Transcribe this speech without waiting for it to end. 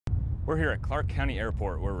We're here at Clark County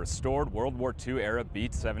Airport, where restored World War II-era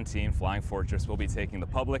B-17 Flying Fortress will be taking the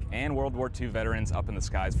public and World War II veterans up in the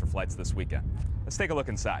skies for flights this weekend. Let's take a look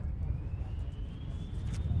inside.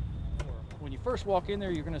 When you first walk in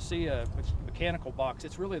there, you're going to see a mechanical box.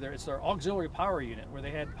 It's really it's their auxiliary power unit, where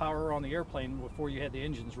they had power on the airplane before you had the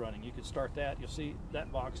engines running. You could start that. You'll see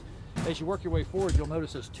that box. As you work your way forward, you'll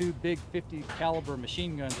notice those two big 50 caliber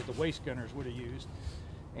machine guns that the waist gunners would have used,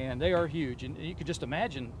 and they are huge. And you could just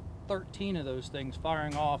imagine 13 of those things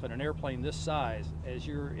firing off in an airplane this size as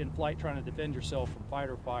you're in flight trying to defend yourself from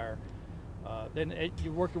fighter fire. Then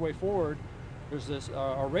you work your way forward. There's this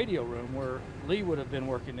our radio room where Lee would have been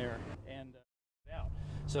working there, and out.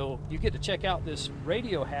 So you get to check out this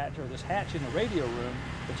radio hatch, or this hatch in the radio room,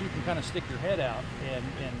 that you can kind of stick your head out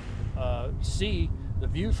and see the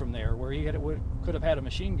view from there, where he could have had a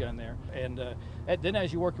machine gun there. And then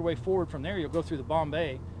as you work your way forward from there, you'll go through the bomb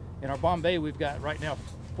bay. In our bomb bay, we've got right now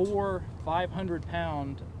 4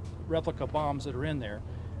 500-pound replica bombs that are in there.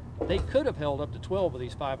 They could have held up to 12 of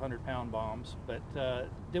these 500-pound bombs, but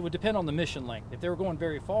it would depend on the mission length. If they were going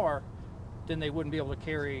very far, then they wouldn't be able to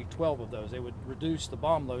carry 12 of those. They would reduce the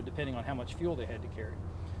bomb load depending on how much fuel they had to carry.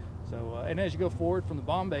 So, and as you go forward from the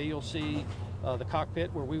bomb bay, you'll see the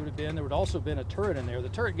cockpit where we would have been. There would also have been a turret in there. The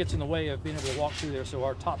turret gets in the way of being able to walk through there, so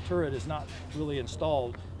our top turret is not really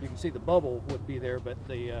installed. You can see the bubble would be there, but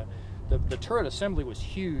the turret assembly was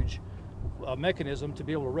huge. A mechanism to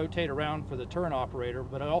be able to rotate around for the turret operator,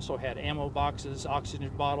 but it also had ammo boxes, oxygen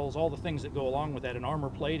bottles, all the things that go along with that, and armor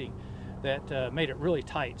plating that made it really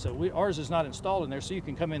tight. So ours is not installed in there, so you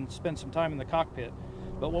can come in and spend some time in the cockpit.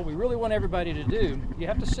 But what we really want everybody to do, you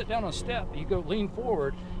have to sit down on a step, you go lean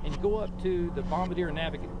forward, and you go up to the Bombardier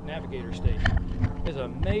Navigator Station. There's an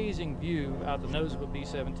amazing view out the nose of a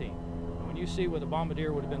B-17. When you see what the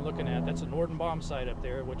Bombardier would have been looking at, that's a Norden bomb sight up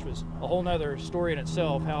there, which was a whole nother story in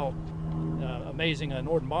itself, how amazing a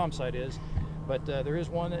Norden bomb sight is. But there is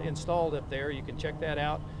one installed up there. You can check that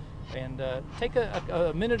out and take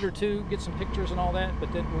a minute or two, get some pictures and all that,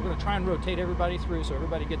 but then we're going to try and rotate everybody through so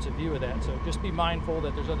everybody gets a view of that. So just be mindful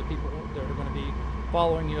that there's other people that are going to be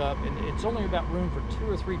following you up, and it's only about room for 2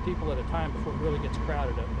 or 3 people at a time before it really gets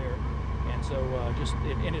crowded up there. And so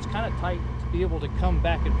and it's kind of tight to be able to come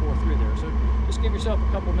back and forth through there. So just give yourself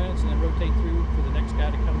a couple minutes and then rotate through for the next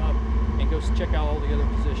guy to come up and go check out all the other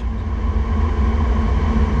positions.